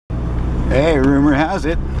Hey, rumor has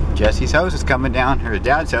it, Jesse's house is coming down, or his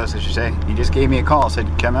dad's house I should say. He just gave me a call, said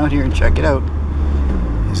come out here and check it out.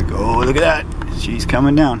 He's like, oh look at that, she's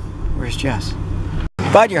coming down. Where's Jess?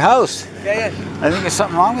 Bought your house? Yeah. I think there's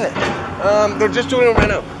something wrong with it. They're just doing a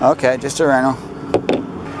reno. Okay, just a reno.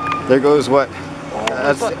 There goes what?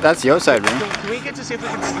 That's the outside room. Can we get to see if we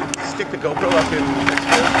can stick the GoPro up in next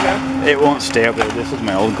to it? Won't stay up there. This is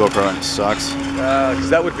my old GoPro and it sucks. Because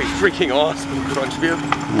that would be freaking awesome, crunch view.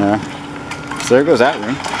 Yeah. So there goes that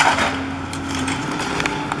room.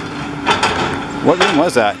 What room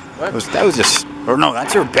was that? What? That was just, or no,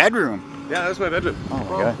 that's your bedroom. Yeah, that's my bedroom. Oh my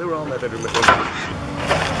God. They were all in my bedroom at one time.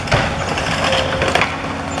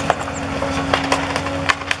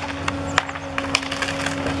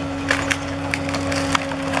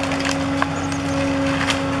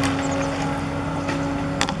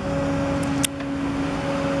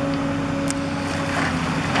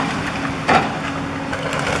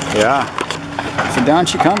 Yeah. So down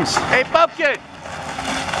she comes. Hey, pumpkin!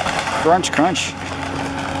 Crunch, crunch.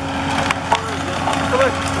 Come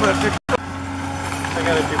on. I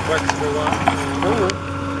got a duplex for a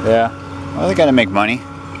while. Yeah. Well, they gotta make money.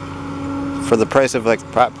 For the price of like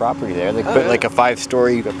property there. They put like a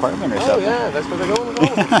 5-story apartment or something. Oh yeah, that's where they're going with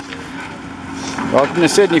all. Welcome to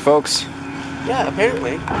Sidney, folks. Yeah,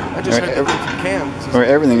 apparently. I just heard that from Cam. Where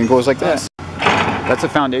everything goes like that. That's the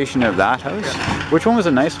foundation of that house? Yeah. Which one was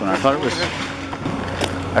a nice one? I thought it was...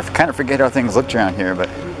 I kind of forget how things looked around here, but...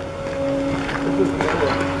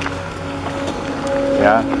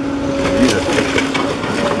 Yeah. Jesus.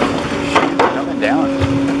 Coming down.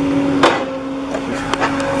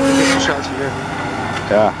 Shots from there.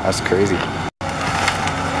 Yeah, that's crazy.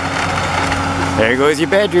 There goes your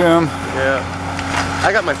bedroom. Yeah.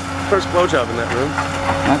 I got my first blowjob in that room.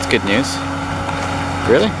 That's good news.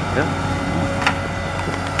 Really? Yeah.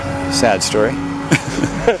 Sad story.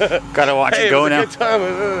 Gotta watch it go now. Good time.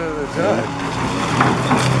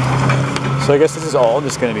 So I guess this is all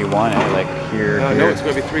just gonna be one, eh? Like here. No, it's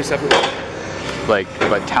gonna be 3 separate. Like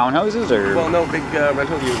townhouses or? Well, no, big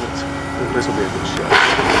rental units. This will be a good shot.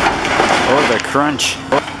 Oh, the crunch!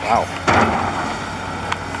 Wow.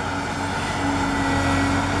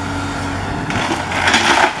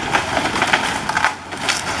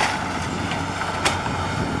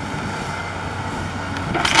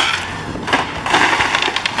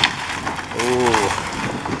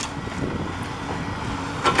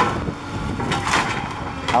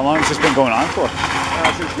 How long has this been going on for?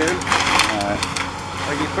 Since noon.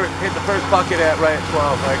 Like you hit the first bucket at right at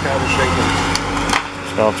 12, like I was thinking.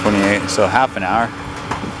 12:28, so half an hour.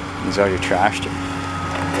 He's already trashed it.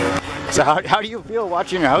 So how do you feel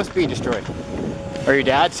watching your house be destroyed? Or your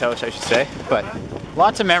dad's house, I should say. But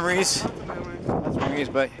lots of memories. Lots of memories,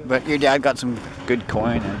 but your dad got some good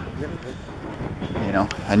coin and, you know,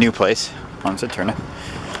 a new place. Wants to turn it.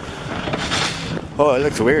 Oh, it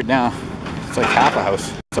looks weird now. It's like half a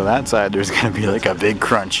house. So that side, there's gonna be like a big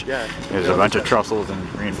crunch. Yeah. There's a bunch of trestles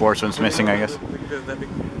and reinforcements missing, I guess. That big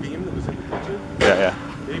beam that was in the picture? Yeah.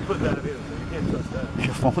 He put that in, so you can't trust that.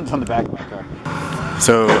 Your phone's on the back of my car.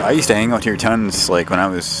 So I used to hang out here tons, like when I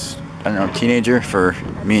was, I don't know, a teenager. For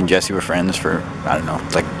me and Jesse were friends for, I don't know,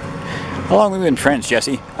 like, how long have we been friends,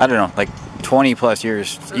 Jesse? I don't know, like 20 plus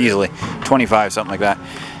years, easily. 25, something like that.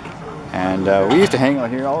 And we used to hang out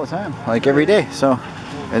here all the time, like every day. So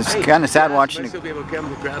it's kind of sad watching. Might still be able to come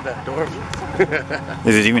to grab that door.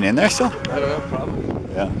 Is it even in there still? I don't know, probably.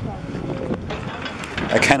 Yeah.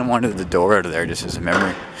 I kind of wanted the door out of there just as a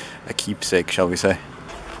memory, a keepsake, shall we say.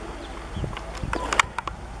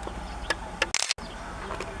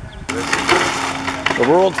 The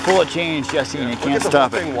world's full of change, Jesse, and you can't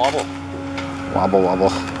stop it. Wobble. Wobble, wobble.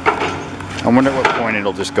 I wonder at what point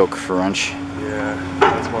it'll just go crunch. Yeah,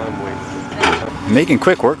 that's why I'm waiting. Making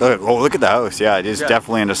quick work. Oh, look at the house. Yeah, it is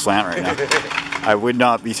definitely in a slant right now. I would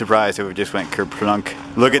not be surprised if it just went kerplunk.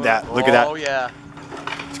 Look at that. Look at that. Oh, yeah.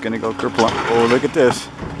 It's going to go kerplunk. Oh, look at this.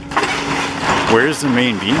 Where's the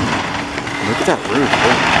main beam? Look at that roof.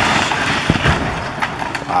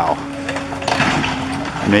 Wow.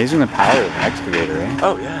 Amazing the power of an excavator, eh?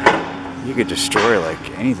 Oh, yeah. You could destroy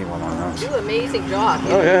like anything with one of those. Do an amazing job.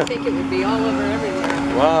 Oh, yeah. I think it would be all over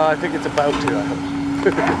everywhere. Well, I think it's about to. I hope.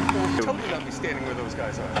 Totally not be standing where those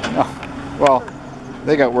guys are. Oh, well,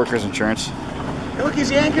 they got workers' insurance. Hey, look, he's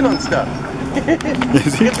yanking on stuff.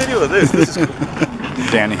 Is he? Get video of this. This is cool.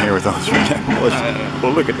 Standing here with those ridiculous.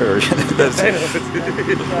 Well, look at her.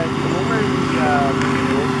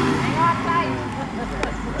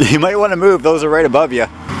 You might want to move. Those are right above you.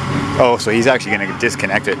 Oh, so he's actually going to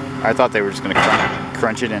disconnect it. I thought they were just going to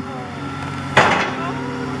crunch it in.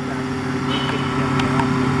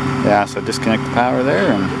 Yeah, so disconnect the power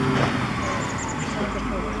there and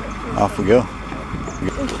Off we go.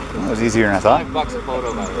 That was easier than I thought. $5 a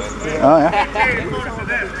photo, by the way. Oh yeah.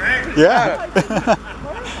 Yeah.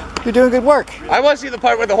 You're doing good work. I want to see the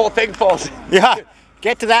part where the whole thing falls. Yeah.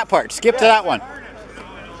 Get to that part. Skip to that one. I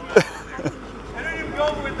don't even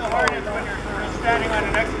go with the hardest when you're standing on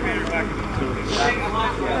an excavator back.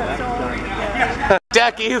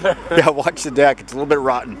 Deck either. Yeah, watch the deck. It's a little bit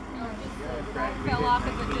rotten. Fell off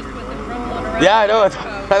it just with it rumbling around. Yeah, I know. I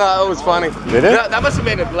thought it was funny. Did it? That must have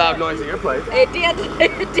made a loud noise at your place. It did.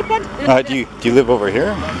 It did. Do you live over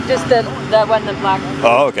here? Just the one, the black.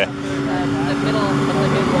 Oh, okay. The middle of the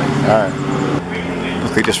new one. All right.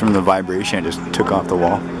 Looks like just from the vibration, it just took off the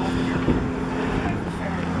wall.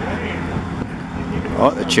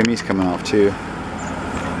 Oh, the chimney's coming off too.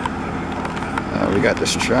 We got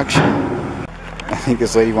destruction. I think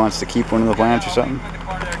this lady wants to keep one of the plants or something.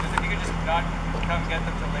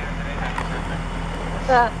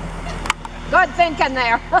 Good thinking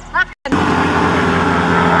there.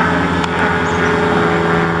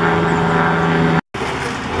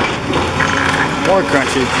 More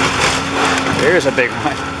crunchy. There's a big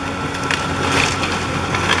one.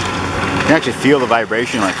 You can actually feel the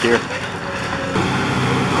vibration like here.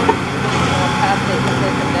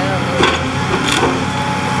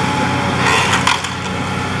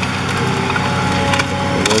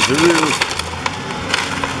 There's the roof.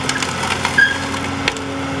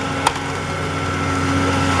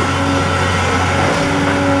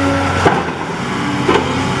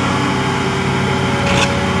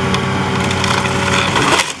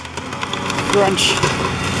 Crunch.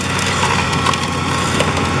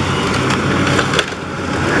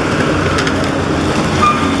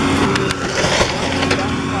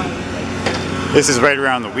 This is right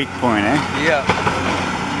around the weak point, eh? Yeah.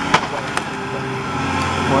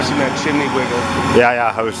 Watching that chimney wiggle.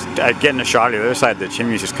 Yeah. I was getting a shot of the other side. The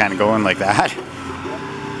chimney's just kind of going like that.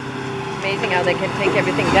 Amazing how they can take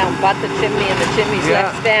everything down but the chimney, and the chimney's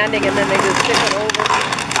left standing, and then they just tip it over.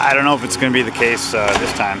 I don't know if it's going to be the case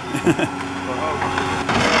this time.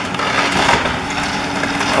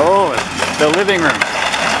 Oh, the living room.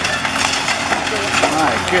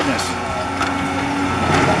 My goodness.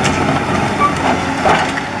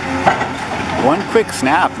 One quick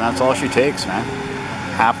snap and that's all she takes, man.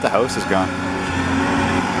 Half the house is gone.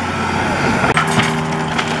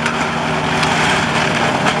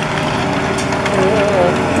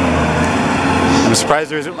 I'm surprised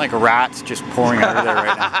there isn't like rats just pouring out of there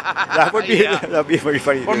right now. That'd be very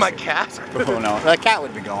funny. Or my cat. Oh no, the cat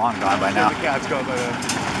would be gone by now. The cat's gone by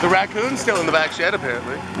now. The raccoon's still in the back shed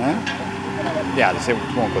apparently. Yeah, they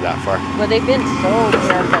won't go that far. Well, they've been so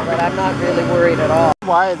careful that I'm not really worried at all.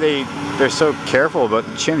 Why they're so careful about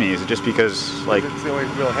the chimney? Is it just because like It's the only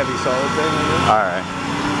real heavy solid thing, I guess. Alright.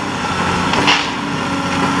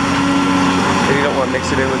 And you don't want to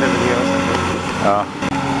mix it in with everything else. Oh.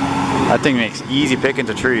 That thing makes easy pickings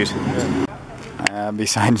of trees.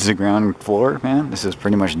 Besides the ground floor, man, this is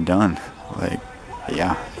pretty much done. Like,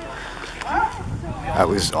 yeah. That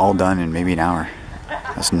was all done in maybe an hour.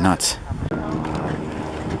 That's nuts.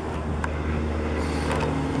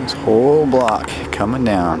 This whole block coming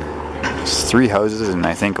down. It's 3 houses in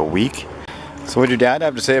I think a week. So what did your dad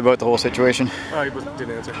have to say about the whole situation? Oh, he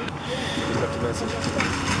didn't answer. He just left a message.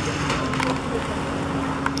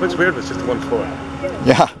 What's weird was just 1 floor.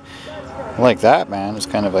 Yeah. I like that, man. It's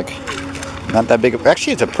kind of like not that big.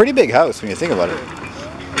 Actually, it's a pretty big house when you think about it.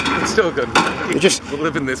 It's still good. We'll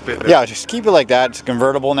live in this bit. Yeah, just keep it like that. It's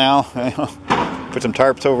convertible now. Put some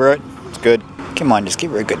tarps over it. It's good. Come on, just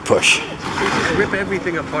give her a good push. Just rip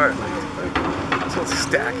everything apart. It's all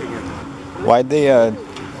stacking it. Why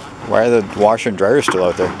are the washer and dryer still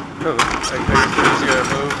out there? No, I guess they're just gonna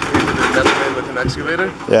move into the mezzanine with an excavator.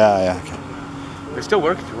 Yeah. Okay. They still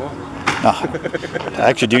work if you want. No,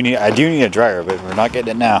 I do need a dryer, but we're not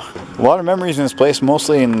getting it now. A lot of memories in this place,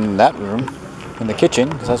 mostly in that room, in the kitchen,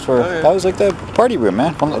 because that's where that was like the party room,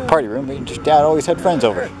 man. Well, not the party room, but just Dad always had friends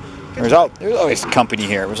over. There was always company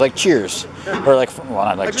here. It was like Cheers, or like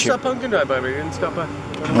not like I just Cheers. saw Pumpkin drive by, but he didn't stop by.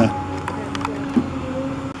 Yeah.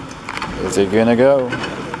 Is it gonna go?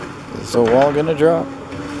 Is the wall gonna drop?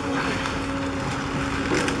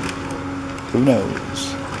 Who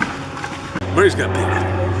knows? Murray's got big.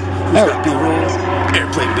 No.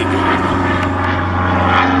 Airplane big.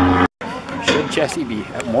 Should Jesse be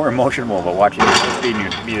more emotional about watching this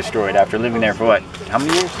be destroyed after living there for what? How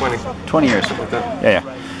many years? 20. 20 years. Yeah.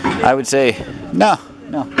 I would say no.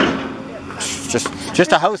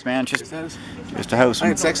 Just a house, man. Just a house. I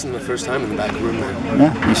had sex in the first time in the back room there.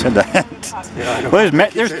 Yeah, you said that. Yeah, I know. Well, there's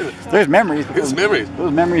memories. There's memories.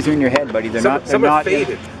 Those memories are in your head, buddy. They're not. They're some are not.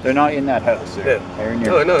 faded. They're not in that house. They're in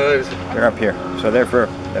your. Oh no, They're up here. So therefore,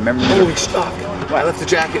 the memories. holy stuff! I left the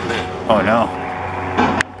jacket in there. Oh no.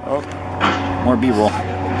 Oh, more B-roll.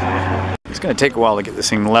 It's gonna take a while to get this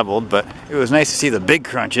thing leveled, but it was nice to see the big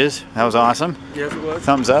crunches. That was awesome. Yes, it was.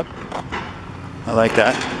 Thumbs up. I like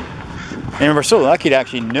that. And we're so lucky to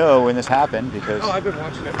actually know when this happened because. Oh, I've been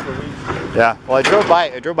watching it for weeks. Yeah. Well, I drove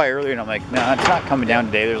by earlier, and I'm like, no, it's not coming down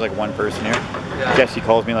today. There's like one person here. Yeah. Jesse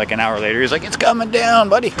calls me like an hour later. He's like, it's coming down,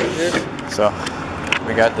 buddy. Yeah. So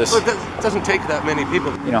we got this. Well, it doesn't take that many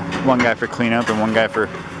people. You know, one guy for cleanup and one guy for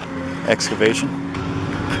excavation.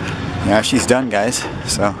 Yeah, she's done, guys.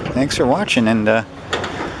 So thanks for watching, and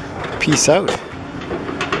peace out.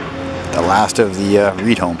 The last of the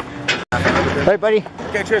Reed home. All right, buddy.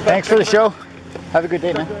 Okay, cheers. Thanks for the show. Have a good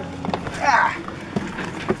day, man.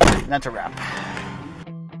 And that's a wrap.